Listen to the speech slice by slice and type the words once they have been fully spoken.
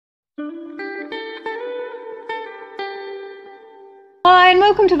Hi and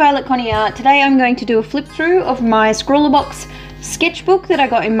welcome to Violet Connie Art. Today I'm going to do a flip through of my Scrawlrbox sketchbook that I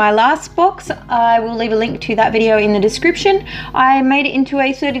got in my last box. I will leave a link to that video in the description. I made it into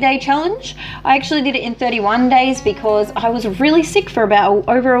a 30-day challenge. I actually did it in 31 days because I was really sick for about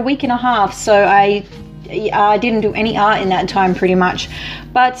over a week and a half, so I didn't do any art in that time pretty much.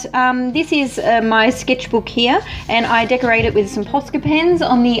 But this is my sketchbook here, and I decorate it with some Posca pens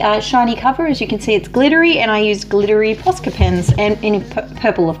on the shiny cover. As you can see, it's glittery, and I used glittery Posca pens, and in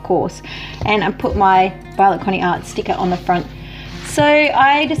purple of course, and I put my Violet Connie Art sticker on the front. So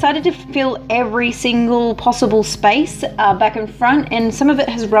I decided to fill every single possible space back and front, and some of it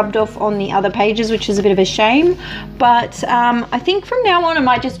has rubbed off on the other pages, which is a bit of a shame. But I think from now on I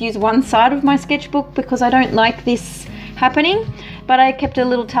might just use one side of my sketchbook because I don't like this happening. But I kept a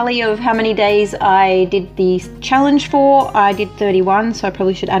little tally of how many days I did the challenge for. I did 31, so I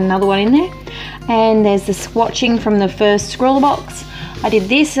probably should add another one in there. And there's the swatching from the first Scrawlrbox. I did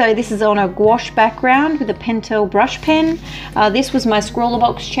this, so this is on a gouache background with a Pentel brush pen. This was my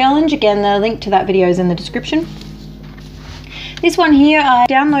Scrawlrbox challenge. Again, the link to that video is in the description. This one here, I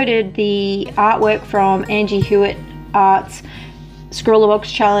downloaded the artwork from Angie Hewitt Art's Scrawlrbox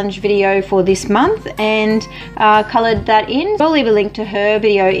challenge video for this month and coloured that in. I'll leave a link to her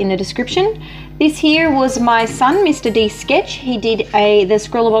video in the description. This here was my son, Mr. D Sketch. He did the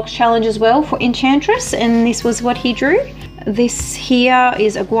Scrawlrbox challenge as well for Enchantress, and this was what he drew. This here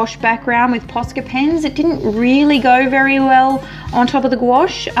is a gouache background with Posca pens. It didn't really go very well on top of the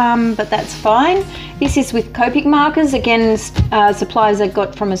gouache, but that's fine. This is with Copic markers, again supplies I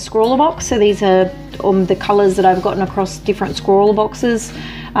got from a Scrawlrbox. So these are the colours that I've gotten across different Scrawlrboxes.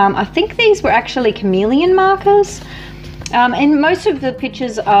 I think these were actually chameleon markers, and most of the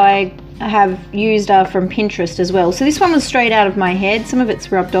pictures I have used are from Pinterest as well. So this one was straight out of my head. Some of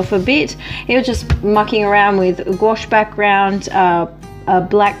it's rubbed off a bit. It was just mucking around with a gouache background, a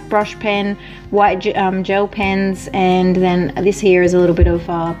black brush pen, white gel pens, and then this here is a little bit of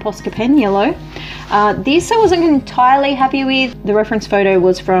Posca pen yellow. This I wasn't entirely happy with. The reference photo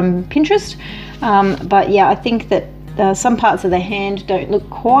was from Pinterest, but yeah, I think that some parts of the hand don't look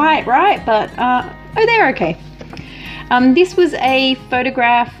quite right, but oh, they're okay. This was a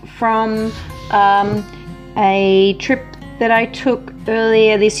photograph from a trip that I took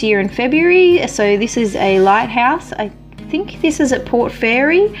earlier this year in February. So this is a lighthouse. I think this is at Port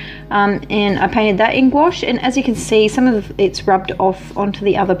Fairy, and I painted that in gouache, and as you can see, some of it's rubbed off onto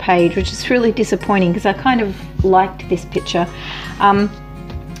the other page, which is really disappointing because I kind of liked this picture.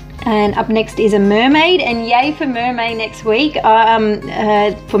 And up next is a mermaid, and yay for mermaid next week.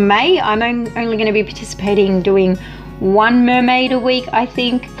 For May, I'm only going to be participating doing one mermaid a week, I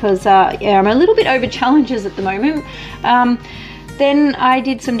think, because yeah, I'm a little bit over challenges at the moment. Then I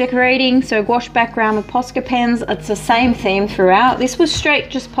did some decorating, so gouache background with Posca pens. It's the same theme throughout. This was straight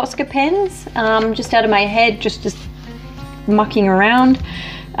just Posca pens, just out of my head, just mucking around.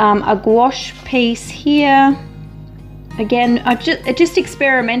 A gouache piece here. Again, just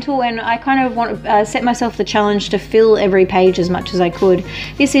experimental, and I kind of want to set myself the challenge to fill every page as much as I could.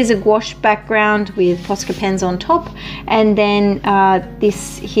 This is a gouache background with Posca pens on top, and then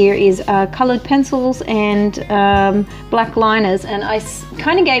this here is coloured pencils and black liners, and I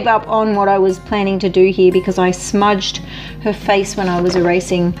kind of gave up on what I was planning to do here because I smudged her face when I was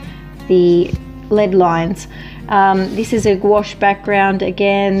erasing the lead lines. This is a gouache background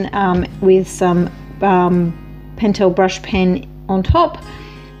again with some Pentel brush pen on top.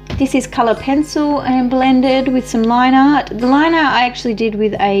 This is colour pencil and blended with some line art. The line art I actually did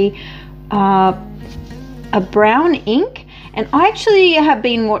with a brown ink, and I actually have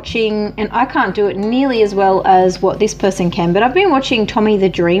been watching, and I can't do it nearly as well as what this person can, but I've been watching Tommy the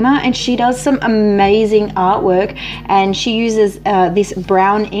Dreamer, and she does some amazing artwork, and she uses this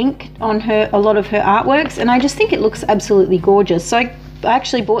brown ink on a lot of her artworks, and I just think it looks absolutely gorgeous. So I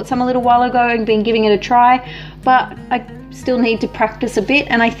actually bought some a little while ago and been giving it a try, but I still need to practice a bit,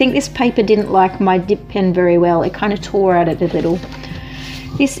 and I think this paper didn't like my dip pen very well. It kind of tore at it a little.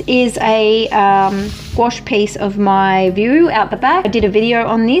 This is a gouache piece of my view out the back. I did a video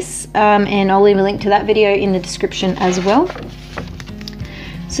on this, and I'll leave a link to that video in the description as well.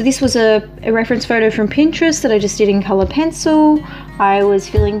 So this was a reference photo from Pinterest that I just did in colour pencil. I was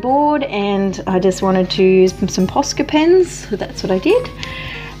feeling bored and I just wanted to use some Posca pens, so that's what I did.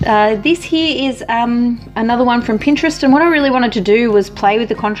 This here is another one from Pinterest, and what I really wanted to do was play with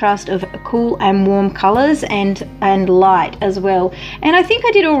the contrast of cool and warm colors and light as well, and I think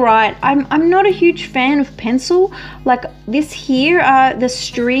I did all right. I'm not a huge fan of pencil like this here, the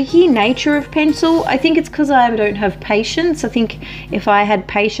streaky nature of pencil. I think it's because I don't have patience. I think if I had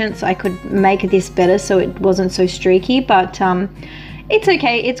patience I could make this better so it wasn't so streaky, but it's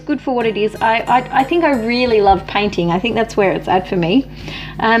okay, it's good for what it is. I think I really love painting. I think that's where it's at for me.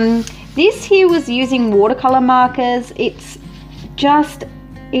 This here was using watercolor markers. It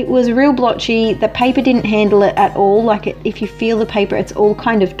was real blotchy. The paper didn't handle it at all. Like if you feel the paper, it's all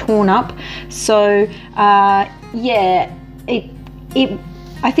kind of torn up. So yeah,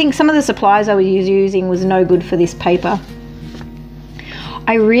 I think some of the supplies I was using was no good for this paper.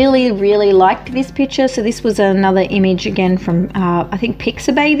 I really liked this picture. So this was another image again from I think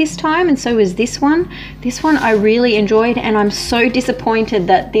Pixabay this time, and so is this one. This one I really enjoyed, and I'm so disappointed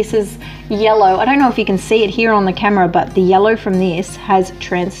that this is yellow. I don't know if you can see it here on the camera, but the yellow from this has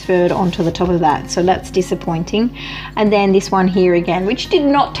transferred onto the top of that, so that's disappointing. And then this one here again, which did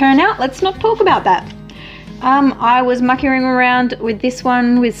not turn out. Let's not talk about that. I was mucking around with this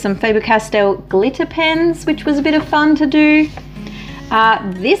one with some Faber-Castell glitter pens, which was a bit of fun to do.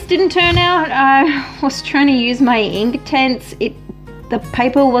 This didn't turn out. I was trying to use my Inktense. The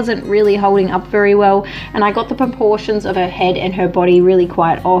paper wasn't really holding up very well, and I got the proportions of her head and her body really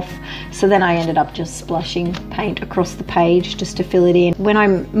quite off, so then I ended up just splashing paint across the page just to fill it in. When I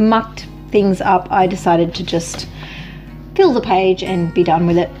mucked things up, I decided to just fill the page and be done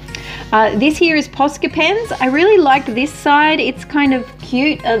with it. This here is Posca pens. I really liked this side. It's kind of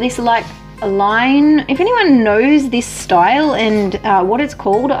cute, this like a line. If anyone knows this style and what it's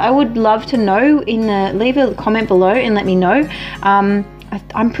called, I would love to know. Leave a comment below and let me know.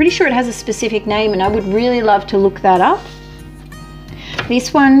 I'm pretty sure it has a specific name, and I would really love to look that up.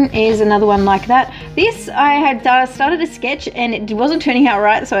 This one is another one like that. This, I had started a sketch and it wasn't turning out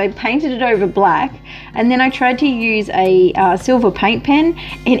right, so I painted it over black, and then I tried to use a silver paint pen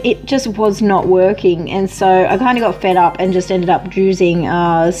and it just was not working, and so I kind of got fed up and just ended up using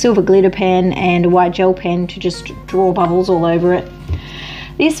a silver glitter pen and a white gel pen to just draw bubbles all over it.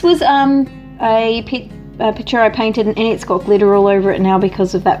 This was a picture I painted, and it's got glitter all over it now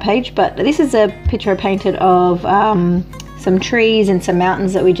because of that page, but this is a picture I painted of some trees and some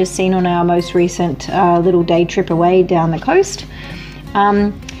mountains that we just seen on our most recent little day trip away down the coast.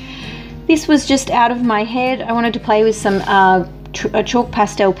 This was just out of my head. I wanted to play with some chalk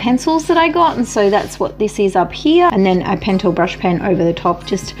pastel pencils that I got, and so that's what this is up here, and then a Pentel brush pen over the top,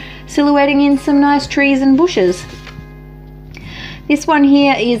 just silhouetting in some nice trees and bushes. This one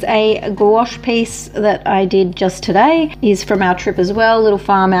here is a gouache piece that I did just today. Is from our trip as well, little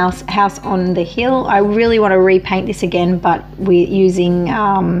farmhouse house on the hill. I really want to repaint this again, but we're using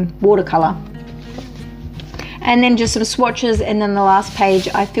watercolor. And then just some swatches, and then the last page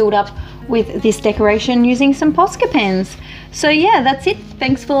I filled up with this decoration using some Posca pens. So yeah, that's it.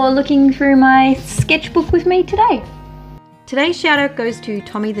 Thanks for looking through my sketchbook with me today. Today's shout out goes to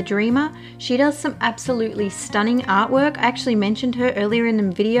Tommy the Dreamer. She does some absolutely stunning artwork. I actually mentioned her earlier in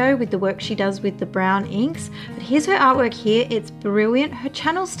the video with the work she does with the brown inks, but here's her artwork here. It's brilliant. Her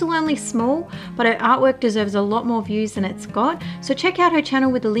channel's still only small, but her artwork deserves a lot more views than it's got. So check out her channel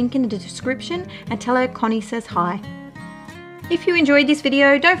with the link in the description and tell her Connie says hi. If you enjoyed this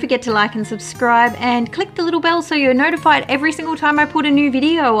video, don't forget to like and subscribe and click the little bell so you're notified every single time I put a new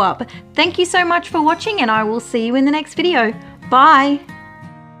video up. Thank you so much for watching, and I will see you in the next video. Bye!